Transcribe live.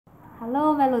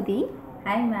Hello, Melody.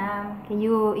 Hi, ma'am. Can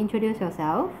you introduce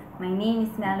yourself? My name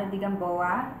is Melody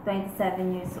Gamboa,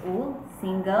 27 years old,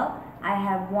 single. I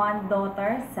have one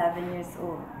daughter, 7 years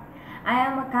old. I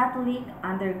am a Catholic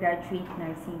undergraduate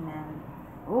nursing, ma'am.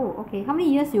 Oh, okay. How many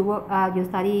years you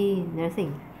study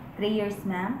nursing? 3 years,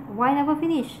 ma'am, Why never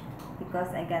finish?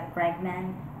 because I got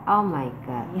pregnant. Oh my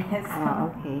God. Yes. Oh,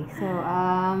 okay. So,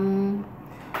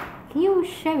 can you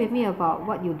share with me about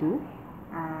what you do?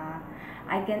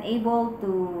 I can able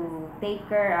to take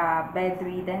care of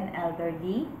bedridden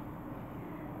elderly,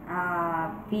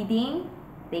 feeding,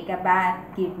 take a bath,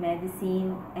 give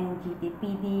medicine, and GT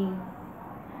feeding.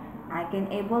 I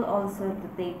can able also to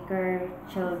take care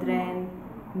children,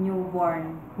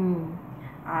 newborn, Hmm.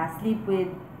 sleep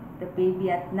with the baby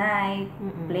at night,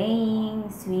 Mm-mm. playing,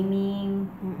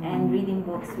 swimming, Mm-mm. and reading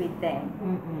books with them.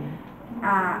 Mm-mm.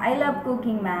 I love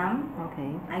cooking, ma'am.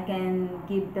 Okay. I can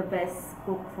give the best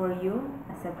cook for you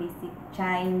as a basic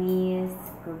Chinese,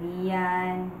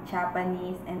 Korean,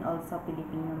 Japanese, and also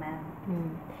Filipino, ma'am.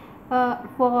 Hmm.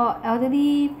 For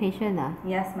elderly patient,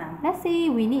 Yes, ma'am. let's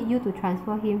say we need you to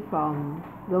transfer him from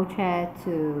wheelchair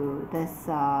to this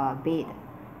bed.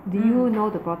 Do you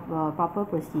know the proper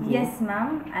procedure? Yes,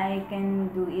 ma'am. I can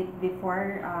do it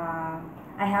before.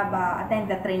 I have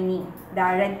attend the training, the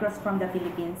Red Cross from the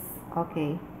Philippines.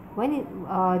 Okay.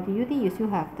 Do you think you still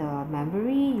have the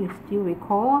memory? You still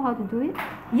recall how to do it?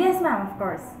 Yes, ma'am. Of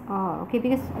course. Oh, okay.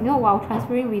 Because while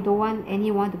transferring, we don't want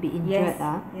anyone to be injured.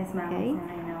 Yes. Yes, ma'am. Okay. Yes, ma'am,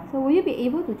 I know. So will you be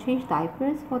able to change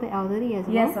diapers for the elderly as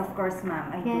well? Yes, of course, ma'am.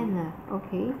 I Can. do.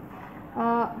 Okay.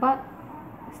 But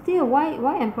still,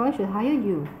 why employer should hire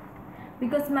you?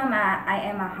 Because, ma'am, I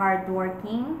am a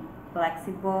hardworking,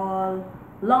 flexible,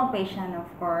 long patient,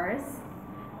 of course,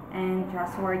 and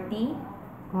trustworthy.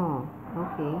 Oh,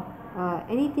 okay.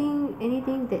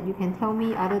 Anything that you can tell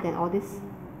me other than all this?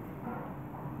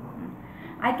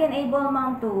 I can able,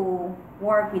 ma'am, to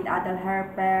work with adult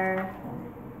helper.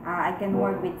 I can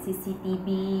work with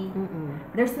CCTV. Mm-mm.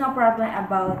 There's no problem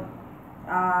about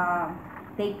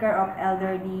take care of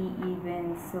elderly,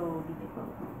 even so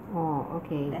difficult. Oh,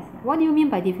 okay. Yes, ma'am. What do you mean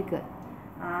by difficult?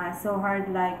 So hard,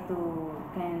 like to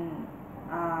can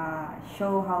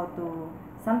show how to.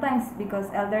 Sometimes because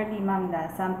elderly, ma'am,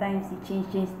 sometimes you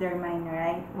change their mind,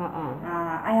 right?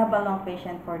 I have a long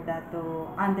patience for that to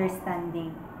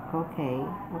understanding. Okay.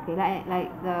 Okay.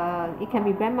 It can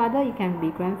be grandmother, it can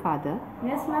be grandfather.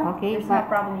 Yes, ma'am. Okay, There's no but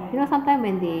problem. sometimes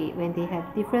when they have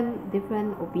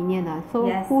different opinion, so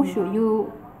Yes, who ma'am. should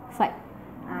you side?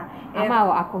 If, Ama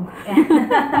or akong?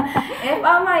 if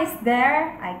Ama is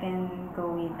there, I can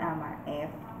go with Ama.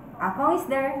 If Akong is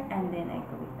there, and then I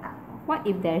go with Akong. What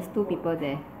if there's two people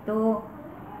there?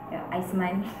 I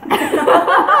smile.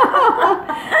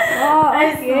 Oh,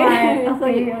 I okay. smile.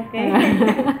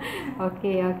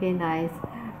 Okay. Okay, nice.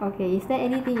 Okay, is there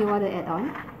anything you want to add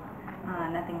on?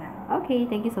 Nothing now. Okay,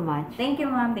 thank you so much. Thank you,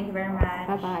 ma'am. Thank you very much.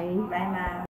 Bye-bye. Bye, ma'am.